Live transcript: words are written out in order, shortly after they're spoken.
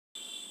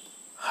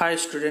Hi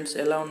students,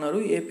 ఎలా ఉన్నారు?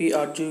 AP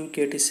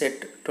RGUKT CET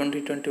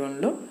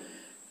 2021లో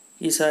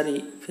ఈసారి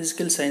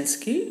ఫిజికల్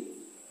సైన్స్కి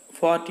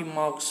 40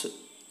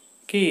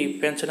 మార్క్స్కి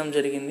పెంచడం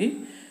జరిగింది.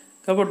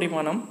 కాబట్టి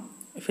మనం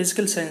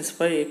ఫిజికల్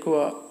సైన్స్పై ఎక్కువ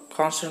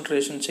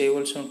కాన్సన్ట్రేషన్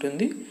చేయవలసి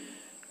ఉంటుంది.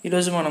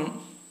 ఈరోజు మనం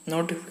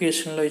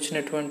నోటిఫికేషన్లో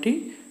ఇచ్చినటువంటి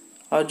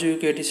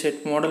RGUKT CET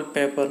మోడల్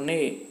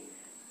పేపర్ని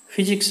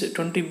ఫిజిక్స్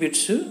 20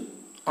 బిట్స్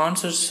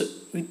ఆన్సర్స్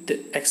విత్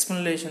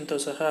ఎక్స్ప్లెనేషన్తో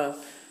సహా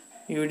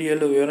ఈ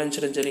వీడియోలో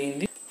వివరించడం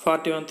జరిగింది.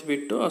 41th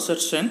bit to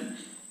assertion.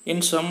 In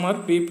summer,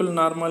 people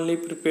normally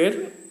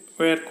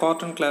wear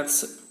cotton cloths.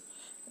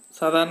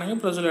 సాధారణంగా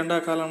ప్రజలు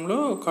ఎండాకాలంలో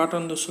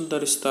కాటన్ దుస్తులు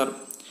ధరిస్తారు.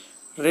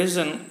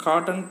 Reason,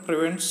 cotton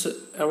prevents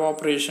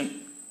evaporation.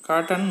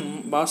 Cotton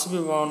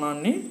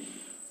బాష్పీభవనాన్ని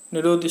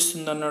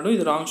నిరోధిస్తుందన్నాడు.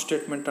 ఇది రాంగ్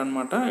స్టేట్మెంట్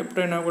అన్నమాట.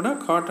 ఎప్పుడైనా కూడా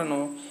కాటన్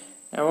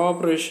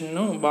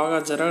ఎవాపరేషన్ను బాగా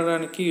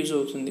జరగడానికి యూజ్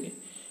అవుతుంది.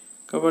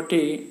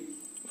 కాబట్టి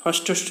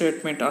first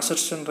statement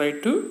assertion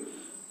right,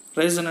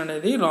 reason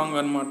అనేది రాంగ్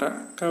అనమాట.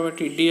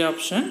 కాబట్టి D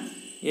option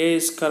A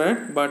is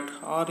correct but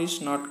are is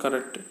not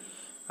correct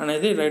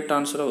అనేది రైట్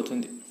ఆన్సర్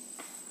అవుతుంది.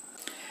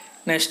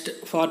 Next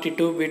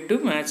 42 bit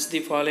match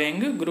the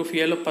following. Group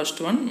ఏలో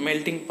ఫస్ట్ వన్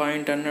మెల్టింగ్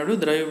పాయింట్ అన్నాడు.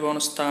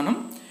 ద్రవ్యభవన స్థానం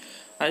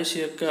ఐస్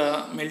యొక్క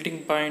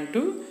మెల్టింగ్ పాయింట్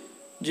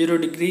 0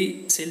 డిగ్రీ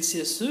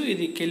సెల్సియస్.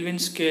 ఇది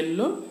కెల్విన్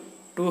స్కేల్లో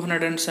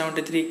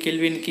 273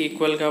 కెల్విన్కి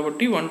ఈక్వల్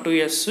కాబట్టి 1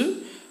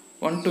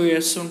 to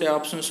S ఉండే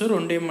ఆప్షన్స్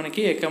రెండే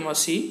మనకి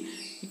ఏకమసి.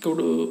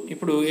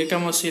 ఇప్పుడు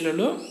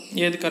ఏకమసీలలో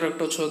ఏది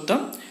కరెక్టో చూద్దాం.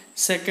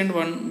 సెకండ్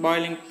వన్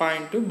బాయిలింగ్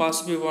పాయింట్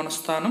బాష్పీభవన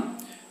స్థానం.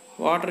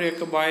 వాటర్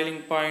యొక్క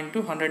బాయిలింగ్ పాయింట్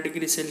 100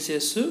 డిగ్రీ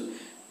సెల్సియస్.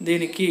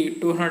 దీనికి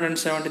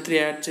 273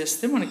 యాడ్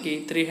చేస్తే మనకి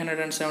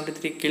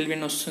 373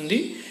 కెల్విన్ వస్తుంది.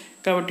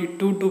 కాబట్టి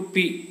 2 to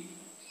P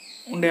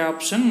ఉండే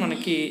ఆప్షన్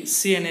మనకి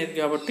సి అనేది,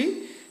 కాబట్టి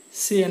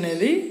సి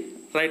అనేది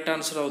రైట్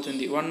ఆన్సర్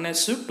అవుతుంది.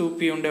 1S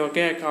 2P ఉండే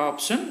ఒకే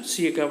ఆప్షన్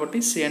సి, కాబట్టి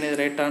సి అనేది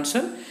రైట్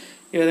ఆన్సర్.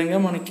 ఈ విధంగా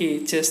మనకి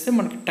చేస్తే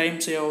మనకి టైం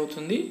సేవ్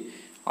అవుతుంది.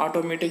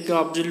 ఆటోమేటిక్గా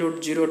absolute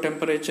zero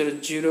temperature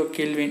 0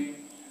 kelvin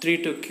 3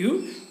 to Q,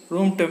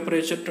 room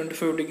temperature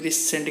 25 degree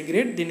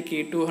centigrade. దీనికి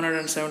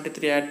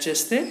 273 యాడ్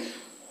చేస్తే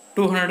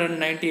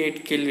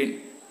 298 కెల్విన్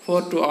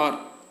 4 to R.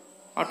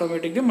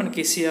 ఆటోమేటిక్గా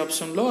మనకి సి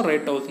ఆప్షన్లో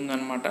రైట్ అవుతుంది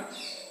అనమాట.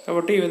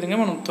 కాబట్టి ఈ విధంగా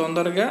మనం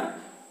తొందరగా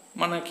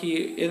మనకి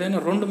ఏదైనా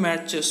రెండు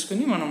మ్యాచ్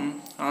చేసుకుని మనం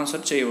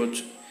ఆన్సర్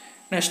చేయవచ్చు.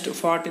 Next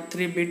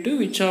 43 bit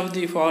which of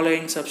the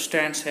following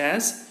substance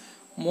has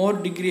more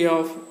degree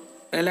of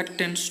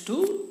reluctance to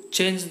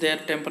change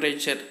their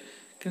temperature.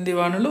 కింది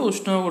వానలో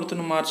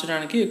ఉష్ణోగ్రతను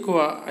మార్చడానికి ఎక్కువ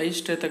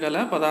అయిష్టత గల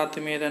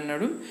పదార్థం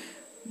ఏదన్నాడు.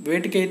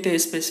 వేటికైతే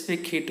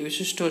స్పెసిఫిక్ హీట్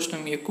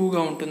విశిష్టోష్ణం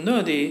ఎక్కువగా ఉంటుందో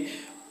అది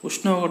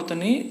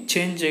ఉష్ణోగ్రతని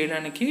చేంజ్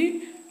చేయడానికి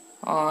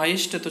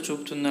అయిష్టత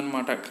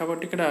చూపుతుందన్నమాట.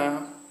 కాబట్టి ఇక్కడ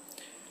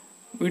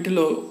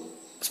వీటిలో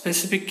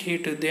స్పెసిఫిక్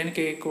హీట్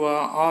దేనికి ఎక్కువ,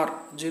 ఆర్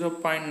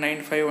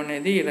 0.95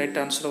 అనేది రైట్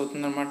ఆన్సర్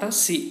అవుతుందన్నమాట.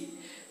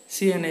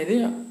 సి అనేది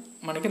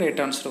మనకి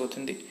రైట్ ఆన్సర్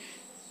అవుతుంది.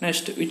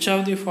 Next which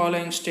of the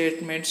following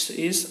statements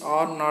is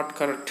are not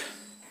correct.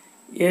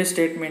 A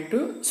statement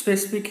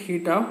specific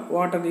heat of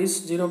water is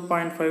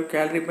 0.5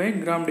 calorie by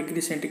gram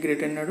degree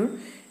centigrade అన్నాడు.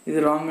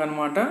 ఇది రాంగ్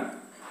అనమాట.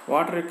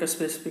 వాటర్ యొక్క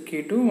specific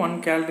heat 1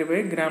 calorie by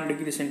gram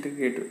degree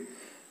centigrade.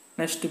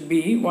 Next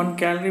B 1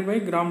 calorie by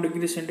gram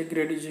degree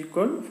centigrade is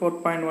equal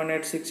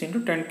 4.186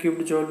 into 10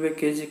 cubed joule by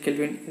kg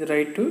Kelvin. ఇది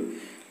right.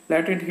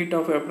 Latent heat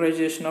of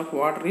vaporisation of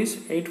water is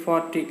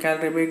 840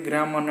 calorie by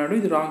gram అన్నాడు.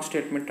 ఇది wrong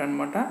statement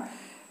అనమాట.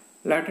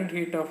 Latent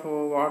heat of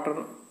water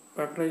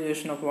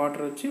vaporisation of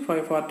water వచ్చి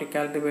 540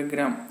 calorie by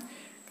gram.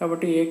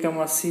 కాబట్టి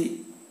ఏకమసి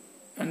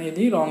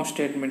అనేది wrong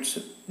statements.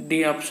 D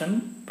option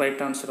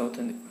right answer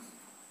అవుతుంది.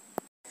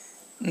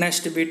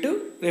 Next bit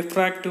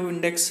refractive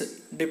index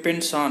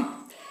depends on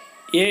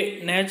a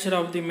nature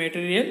of the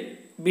material,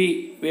 B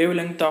wave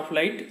length of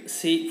light,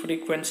 C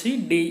frequency,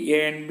 D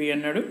A and B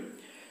అన్నాడు.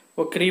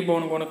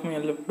 వక్రీభవన గుణకం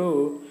ఎల్లప్పుడూ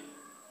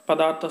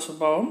పదార్థ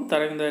స్వభావం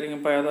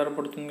తరంగదైర్ఘ్యంపై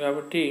ఆధారపడుతుంది.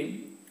 కాబట్టి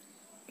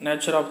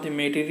nature of the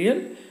material,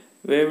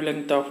 wave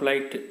length of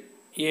light,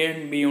 A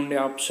and B ఉండే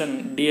option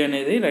D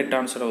అనేది right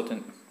answer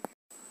అవుతుంది.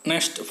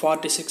 Next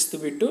 46th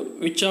bit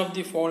which of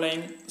the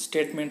following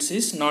statements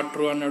is not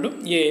true అన్నాడు.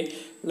 ఏ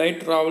light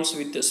travels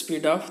with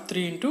speed of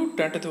 3 into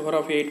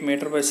 10⁸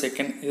 metre by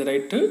second. ఇది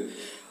right.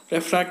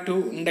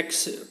 Refractive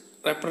index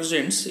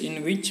represents in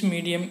which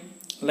medium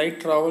light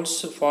travels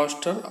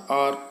faster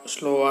are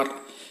slower.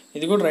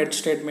 ఇది కూడా right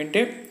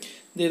స్టేట్మెంటే.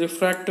 The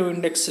refractive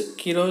index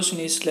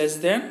kerosene is less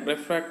than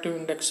refractive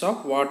index of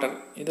water.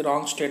 ఇది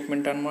wrong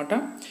statement అనమాట.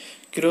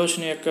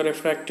 Kerosene యొక్క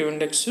refractive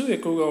index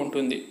ఎక్కువగా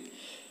ఉంటుంది.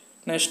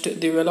 Next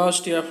the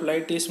velocity of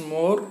light is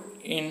more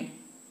in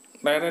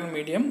రైరర్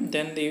medium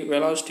then the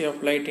velocity of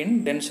light in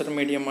denser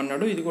medium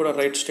అన్నాడు. ఇది కూడా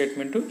right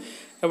statement.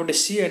 కాబట్టి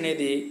C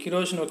అనేది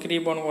కిరోసిన్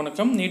వక్రీభవన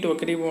గుణకం నీటి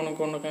వక్రీభవన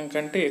గుణకం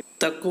కంటే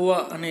తక్కువ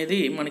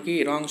అనేది మనకి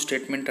రాంగ్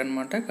స్టేట్మెంట్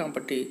అనమాట.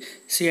 కాబట్టి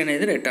సి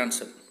అనేది right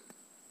answer.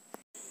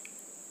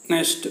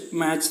 Next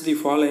match the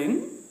following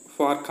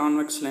far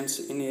convex lens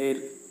in air.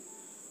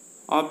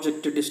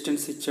 Object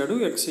distance ఇచ్చాడు.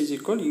 x is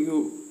equal u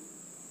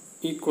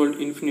equal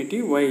infinity,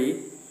 y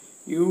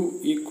u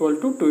equal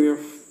to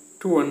 2f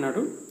 2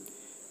 అన్నాడు.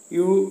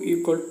 u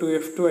ఈక్వల్ టు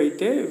f2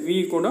 అయితే v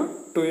కూడా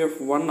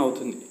 2f1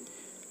 అవుతుంది.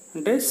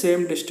 అంటే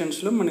same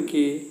డిస్టెన్స్లో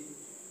మనకి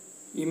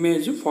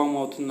image form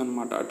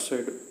అవుతుందన్నమాట అటు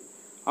సైడ్.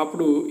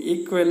 అప్పుడు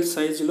ఈక్వల్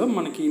సైజులో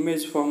మనకి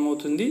ఇమేజ్ ఫామ్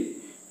అవుతుంది.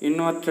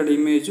 Inverted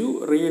image,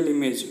 real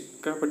image.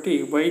 కాబట్టి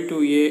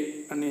y2a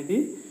అనేది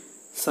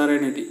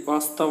సరైనది,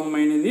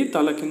 వాస్తవమైనది,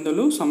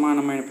 తలకిందులు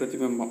సమానమైన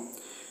ప్రతిబింబం.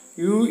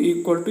 u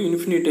ఈక్వల్ టు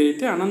ఇన్ఫినిటీ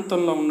అయితే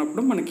అనంతంలో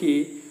ఉన్నప్పుడు మనకి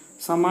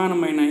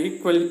సమానమైన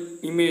ఈక్వల్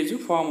ఇమేజ్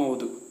ఫామ్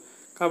అవ్వదు.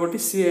 కాబట్టి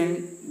C and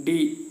D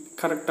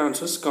correct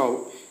answers కావు.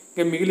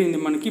 ఇక మిగిలింది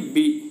మనకి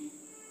బి,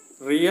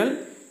 రియల్,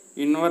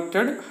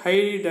 ఇన్వర్టెడ్, హై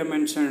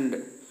డైమెన్షన్డ్.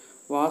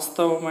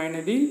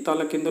 వాస్తవమైనది,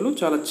 తలకిందులు,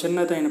 చాలా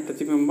చిన్నదైన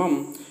ప్రతిబింబం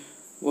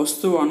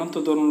వస్తువు అనంత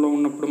దూరంలో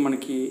ఉన్నప్పుడు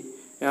మనకి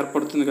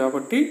ఏర్పడుతుంది.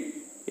 కాబట్టి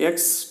x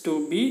to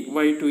be,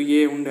 y to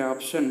ఏ ఉండే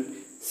ఆప్షన్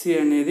సి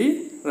అనేది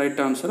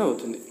రైట్ ఆన్సర్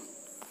అవుతుంది.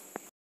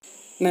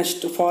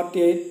 Next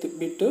 48th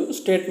bit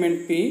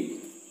statement P.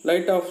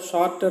 Light of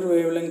shorter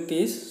wave length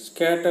is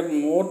scatter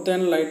more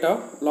than light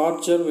of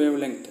larger wave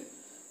length.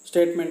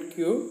 Statement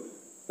queue.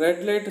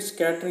 Red light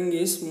scattering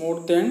is more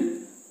than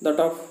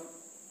that of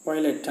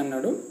violet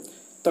అన్నాడు.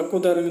 తక్కువ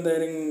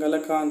తరంగదైర్ఘ్యం గల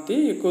కాంతి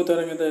ఎక్కువ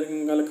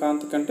తరంగదైర్ఘ్యం గల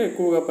కాంతి కంటే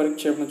ఎక్కువగా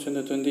పరిక్షేపణ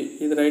చెందుతుంది.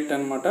 ఇది రైట్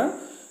అనమాట.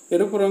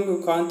 ఎరుపు రంగు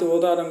కాంతి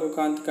ఊదా రంగు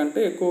కాంతి కంటే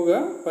ఎక్కువగా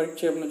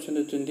పరిక్షేపణ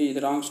చెందుతుంది. ఇది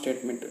రాంగ్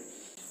స్టేట్మెంట్.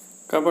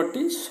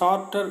 కాబట్టి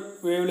షార్టర్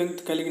వేవ్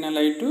లెంగ్త్ కలిగిన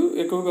లైటు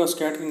ఎక్కువగా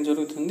స్కాటరింగ్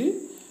జరుగుతుంది.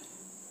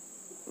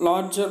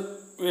 లార్జర్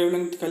వేవ్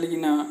లెంగ్త్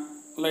కలిగిన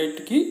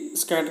లైట్కి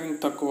స్కాటరింగ్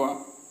తక్కువ.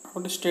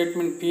 కాబట్టి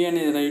స్టేట్మెంట్ పి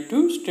అనేది రైటు,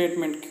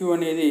 స్టేట్మెంట్ క్యూ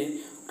అనేది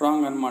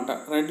రాంగ్ అనమాట.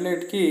 రెడ్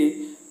లైట్కి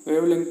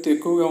వేవ్ లెంగ్త్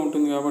ఎక్కువగా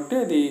ఉంటుంది కాబట్టి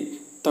అది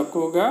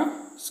తక్కువగా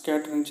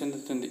స్కాటరింగ్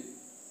చెందుతుంది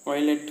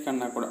వైలెట్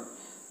కన్నా కూడా.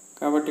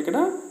 కాబట్టి ఇక్కడ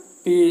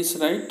P is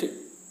right,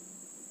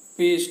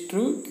 P is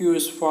true, queue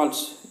is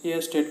false. A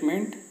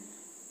statement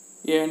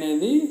ఏ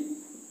అనేది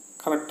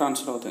కరెక్ట్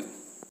ఆన్సర్ అవుతుంది.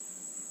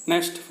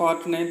 Next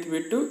 49th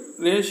bit.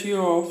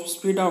 Ratio of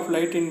speed of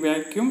light in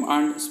vacuum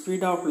and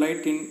speed of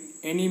light in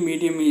any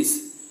medium is.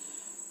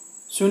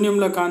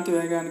 శూన్యంలో కాంతి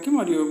వేగానికి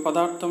మరియు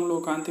పదార్థంలో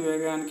కాంతి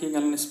వేగానికి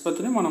గల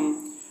నిష్పత్తిని మనం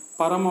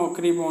పరమ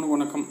వక్రీభవన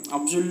గుణకం,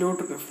 అబ్సల్యూట్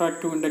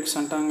రిఫ్రాక్టివ్ ఇండెక్స్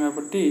అంటాం.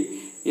 కాబట్టి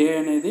ఏ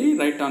అనేది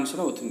రైట్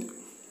ఆన్సర్ అవుతుంది.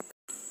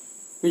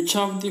 Which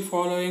of the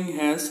following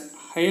has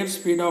higher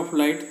speed of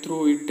light through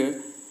it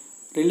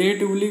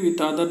relatively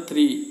with other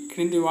 3.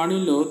 క్రింది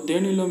వాణిలో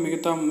దేనిలో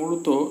మిగతా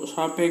 3తో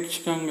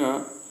సాపేక్షంగా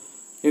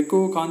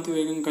ఎక్కువ కాంతి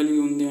వేగం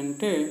కలిగి ఉంది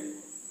అంటే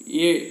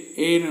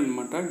ఎయిర్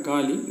అనమాట,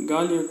 గాలి.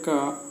 గాలి యొక్క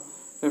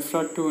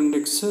రిఫ్రాక్టివ్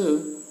ఇండెక్స్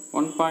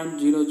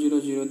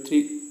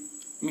 1.0003.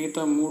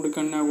 మిగతా 3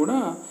 కన్నా కూడా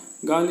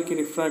గాలికి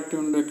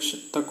రిఫ్రాక్టివ్ ఇండెక్స్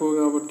తక్కువ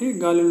కాబట్టి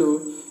గాలిలో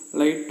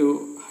లైట్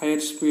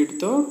హైయర్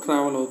స్పీడ్తో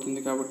ట్రావెల్ అవుతుంది.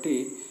 కాబట్టి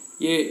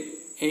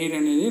ఎయిర్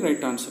అనేది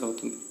రైట్ ఆన్సర్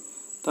అవుతుంది.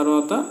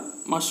 తర్వాత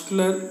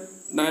muscular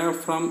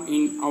diaphragm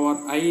in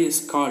our I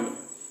is called.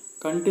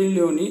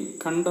 కంటిలోని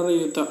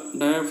కండరయుత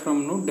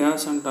డయాఫ్రామ్ను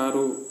dash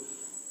అంటారు.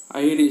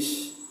 ఐరిస్.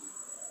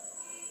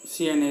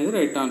 సి అనేది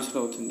రైట్ ఆన్సర్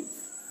అవుతుంది.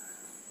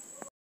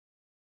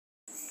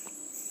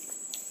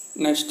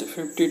 Next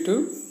 52.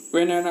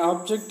 When an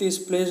object is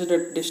placed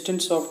at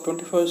distance of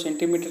 25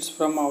 centimeters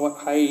from our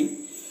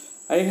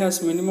eye has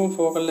minimum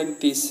focal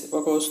length is.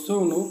 ఒక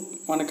వస్తువును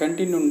మన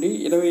కంటి నుండి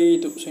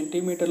 25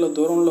 సెంటీమీటర్ల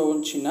దూరంలో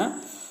ఉంచిన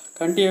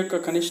కంటి యొక్క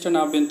కనిష్ట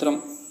నాభ్యంతరం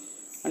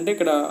అంటే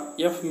ఇక్కడ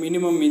ఎఫ్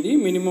మినిమం, ఇది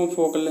మినిమం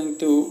ఫోకల్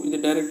లెంగ్త్. ఇది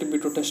డైరెక్ట్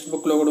బిట్ టెక్స్ట్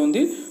బుక్లో కూడా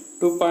ఉంది,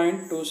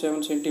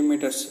 2.27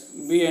 సెంటీమీటర్స్.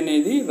 బి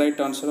అనేది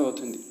రైట్ ఆన్సర్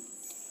అవుతుంది.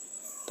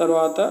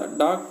 తర్వాత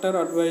doctor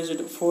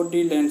advised 4D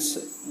lens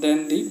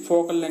then the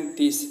focal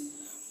length is.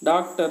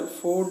 Doctor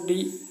 4D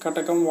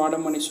కటకం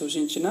వాడమని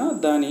సూచించిన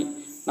దాని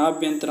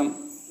నాభ్యంతరం.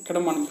 ఇక్కడ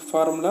మనకి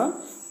formula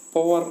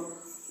power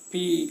P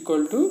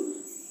equal to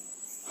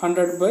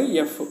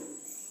 100/F.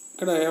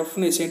 ఇక్కడ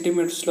ఎఫ్ని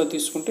సెంటీమీటర్స్లో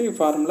తీసుకుంటే ఈ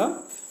ఫార్ములా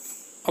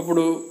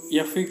అప్పుడు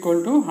ఎఫ్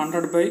ఈక్వల్ టు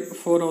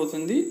 100/4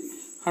 అవుతుంది.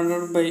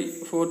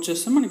 100/4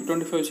 చేస్తే మనకి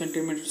 25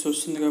 సెంటీమీటర్స్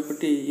వస్తుంది.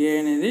 కాబట్టి ఏ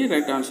అనేది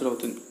రైట్ ఆన్సర్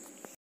అవుతుంది.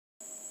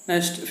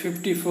 Next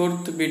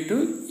 54th bit.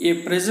 A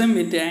prism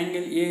with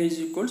angle A is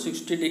equal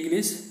 60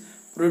 degrees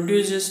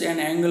produces an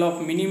angle of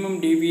minimum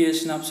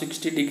deviation of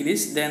 60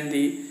 degrees, then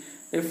the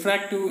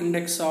refractive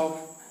index of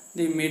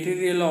the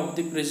material of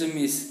the prism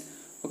is.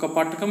 ఒక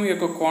పట్టకం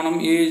యొక్క కోణం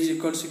ఏ is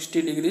equal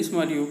 60 degrees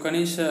మరియు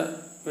కనీస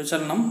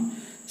విచలనం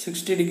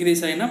 60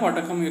 degrees అయిన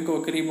పట్టకం యొక్క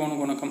వక్రీభవన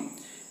గుణకం.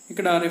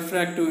 ఇక్కడ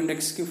refractive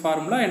ఇండెక్స్కి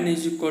formula n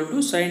is equal to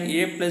sin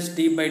a plus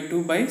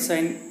d/2 by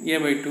sin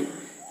a/2.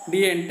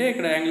 d అంటే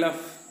ఇక్కడ angle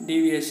of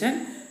deviation.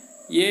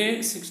 A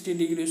 60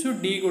 degrees,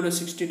 d కూడా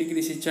 60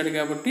 degrees ఇచ్చాడు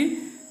కాబట్టి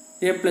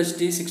a plus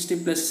d 60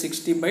 plus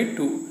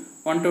 60/2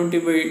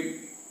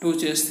 120/2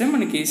 చేస్తే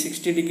మనకి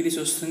 60 degrees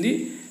వస్తుంది.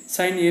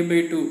 sin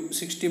a/2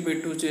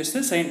 60/2 చేస్తే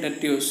sin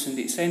 30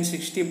 వస్తుంది. sin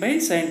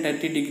 60/sin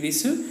 30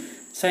 degrees.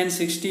 sin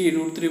 60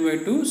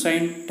 √3/2,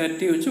 sin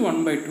 30 వచ్చి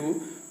 1/2.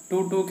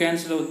 2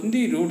 క్యాన్సిల్ అవుతుంది.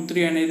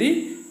 √3 అనేది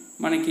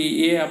మనకి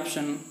ఏ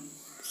ఆప్షన్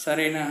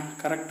సరైన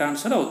కరెక్ట్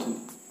ఆన్సర్ అవుతుంది.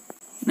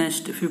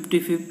 Next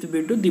 55th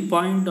bit, the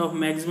point of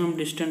maximum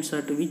distance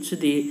at which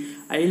the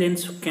eye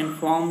lens can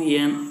form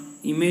an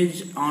image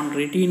on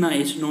retina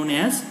is known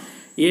as.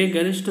 ఏ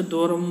గరిష్ట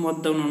దూరం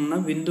వద్ద ఉన్న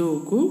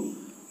బిందువుకు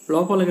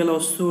లోపల గల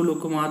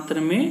వస్తువులకు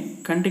మాత్రమే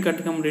కంటి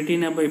కటకం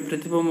రెటీనాపై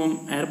ప్రతిబింబం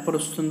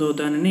ఏర్పరుస్తుందో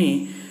దానిని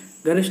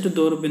గరిష్ట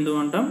దూర బిందువు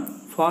అంటాం.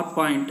 ఫార్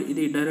పాయింట్,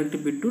 ఇది డైరెక్ట్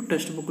బిట్,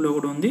 టెక్స్ట్ బుక్లో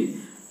కూడా ఉంది.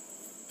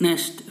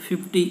 Next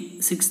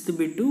 56th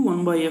bit,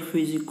 1/f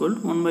is equal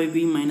to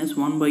 1/v minus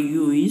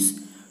 1/u is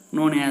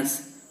known as.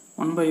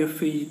 1/f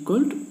is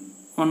equal to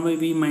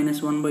 1/v minus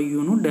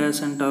 1/u ను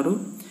డాష్ అంటారు.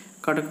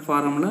 కటక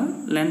ఫార్ములా,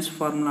 లెన్స్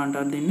ఫార్ములా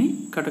అంటారు, దీన్ని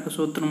కటక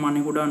సూత్రం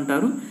అని కూడా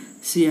అంటారు.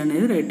 సి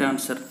అనేది right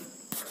answer.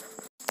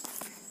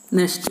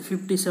 Next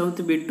 57th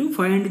bit,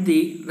 find the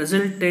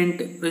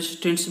resultant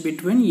resistance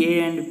between A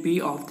and B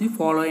of the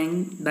following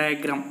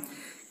diagram.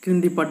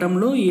 క్రింది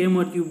పటంలో ఏ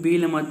మరియు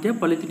బిల మధ్య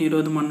ఫలిత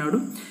నిరోధం అన్నాడు.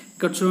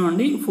 ఇక్కడ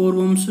చూడండి 4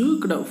 ohms,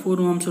 ఇక్కడ 4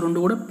 ohms రెండు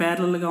కూడా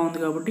ప్యారలల్గా ఉంది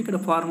కాబట్టి ఇక్కడ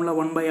formula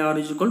 1/r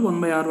is equal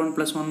 1/r1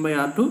 plus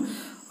 1/r2.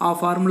 ఆ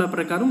ఫార్ములా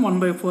ప్రకారం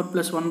 1/4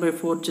 plus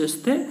 1/4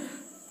 చేస్తే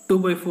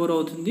 2/4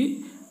 అవుతుంది.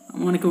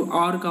 మనకు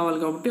r కావాలి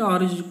కాబట్టి r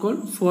is equal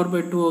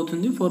 4/2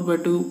 అవుతుంది.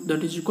 4/2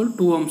 దట్ ఈజ్ ఈక్వల్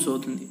 2 ohms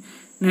అవుతుంది.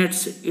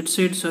 Next it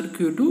side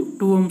circuit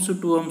 2 ohms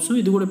 2 ohms,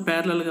 ఇది కూడా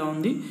ప్యారలల్గా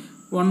ఉంది.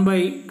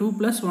 1/2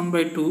 plus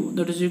 1/2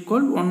 that is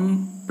equal 1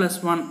 plus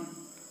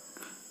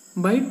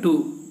 1/2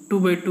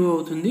 2/2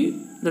 అవుతుంది.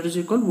 That is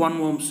equal 1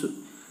 ohms.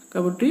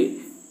 కాబట్టి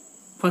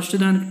ఫస్ట్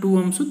దానికి 2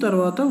 ohms,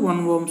 తర్వాత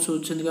 1 ohms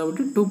వచ్చింది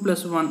కాబట్టి 2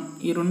 plus 1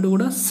 ఈ రెండు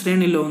కూడా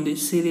శ్రేణిలో ఉంది,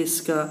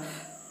 సిరీస్గా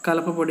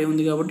కలపబడి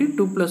ఉంది కాబట్టి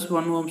 2 plus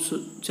 1 ohms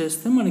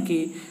చేస్తే మనకి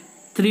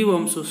 3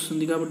 ohms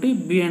వస్తుంది కాబట్టి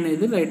బి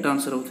అనేది రైట్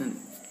ఆన్సర్ అవుతుంది.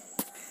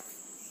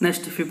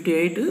 Next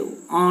 58,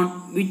 on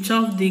which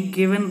of the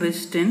given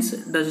resistance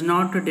does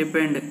not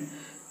depend.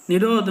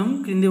 నిరోధం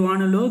క్రింది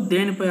వాణిలో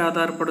దేనిపై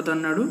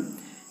ఆధారపడుతున్నాడు.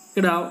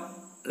 ఇక్కడ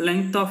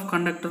లెంగ్త్ ఆఫ్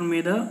కండక్టర్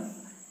మీద,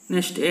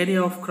 next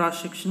area of cross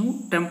section,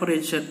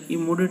 temperature, ఈ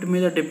మూడింటి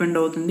మీద డిపెండ్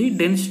అవుతుంది.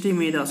 డెన్సిటీ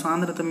మీద,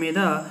 సాంద్రత మీద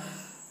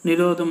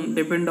నిరోధం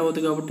డిపెండ్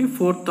అవుతుంది కాబట్టి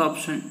 4th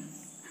ఆప్షన్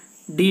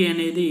డి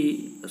అనేది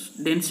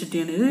డెన్సిటీ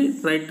అనేది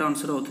రైట్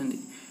ఆన్సర్ అవుతుంది.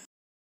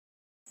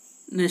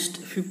 Next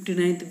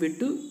 59th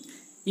bit,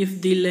 if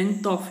the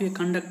length of A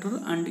conductor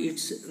and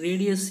it's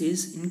radius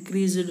is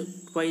increased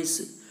twice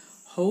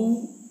how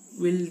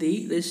will the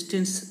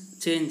resistance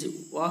change.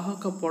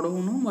 వాహక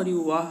పొడవును మరియు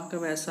వాహక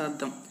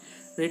వ్యాసార్థం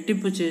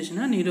రెట్టింపు చేసిన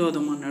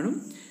నిరోధం అన్నాడు.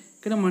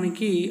 ఇక్కడ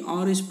మనకి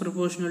r is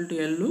proportional to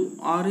L,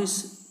 r is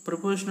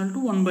proportional to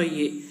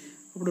 1/a.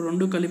 ఇప్పుడు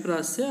రెండు కలిపి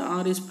రాస్తే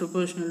r is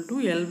proportional to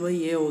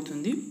L/a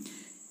అవుతుంది.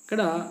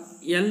 ఇక్కడ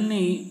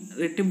Lని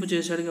రెట్టింపు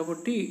చేశాడు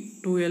కాబట్టి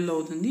 2L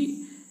అవుతుంది.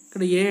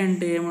 ఇక్కడ a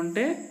అంటే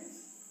ఏమంటే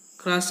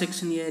క్రాస్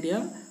సెక్షన్ ఏరియా,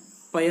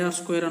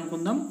 πr²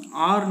 అనుకుందాం.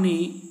 rని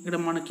ఇక్కడ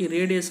మనకి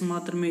రేడియస్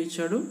మాత్రమే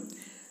ఇచ్చాడు,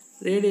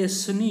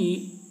 రేడియస్ని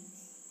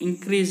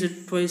ఇంక్రీజ్డ్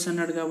ట్వైస్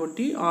అన్నాడు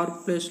కాబట్టి r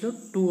ప్లేస్లో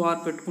 2r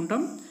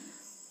పెట్టుకుంటాం.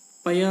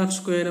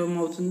 πr²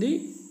 అవుతుంది,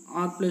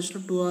 r ప్లేస్లో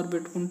 2r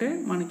పెట్టుకుంటే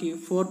మనకి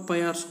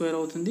 4πr²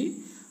 అవుతుంది.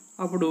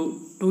 అప్పుడు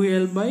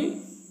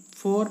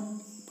 2L/4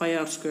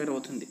 πr²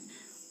 అవుతుంది.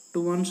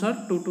 2 1s are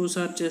 2 2s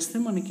are చేస్తే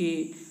మనకి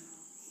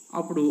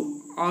అప్పుడు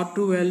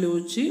r2 వాల్యూ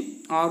వచ్చి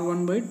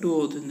r1/2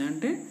 అవుతుంది.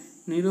 అంటే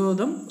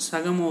నిరోధం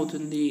సగం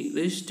అవుతుంది.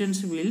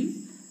 Resistance will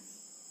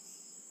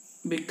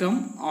become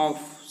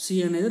of. C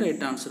అనేది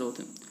రైట్ ఆన్సర్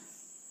అవుతుంది.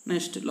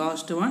 Next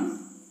last one,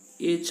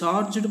 A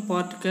charged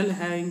particle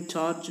having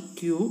charge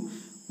q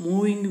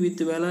moving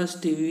with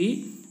velocity v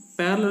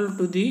parallel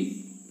to the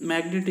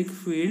magnetic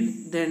field,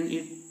 then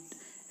it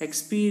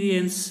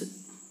experience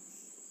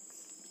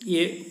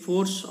a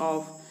force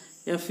of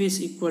F is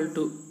equal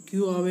to q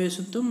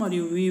ఆవేశంతో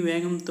మరియు v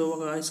వేగంతో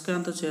ఒక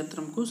అయస్కాంత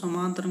క్షేత్రంకు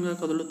సమాంతరంగా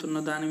కదులుతున్న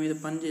దాని మీద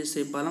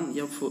పనిచేసే బలం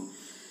F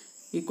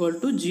ఈక్వల్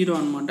టు 0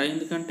 అనమాట.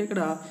 ఎందుకంటే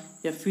ఇక్కడ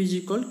F is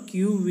equal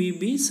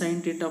QVB sin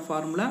θ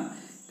formula.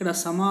 ఇక్కడ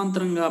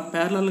సమాంతరంగా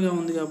ప్యారలల్గా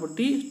ఉంది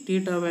కాబట్టి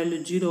θ వాల్యూ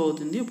 0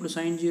 అవుతుంది. ఇప్పుడు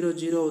sin 0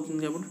 0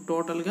 అవుతుంది కాబట్టి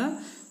టోటల్గా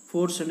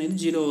ఫోర్స్ అనేది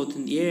 0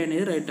 అవుతుంది. ఏ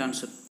అనేది right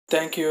answer.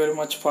 Thank you very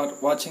much for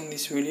watching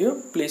this video.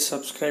 Please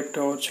subscribe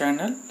to our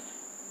channel,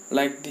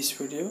 like this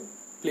video,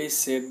 please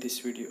share this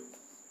video.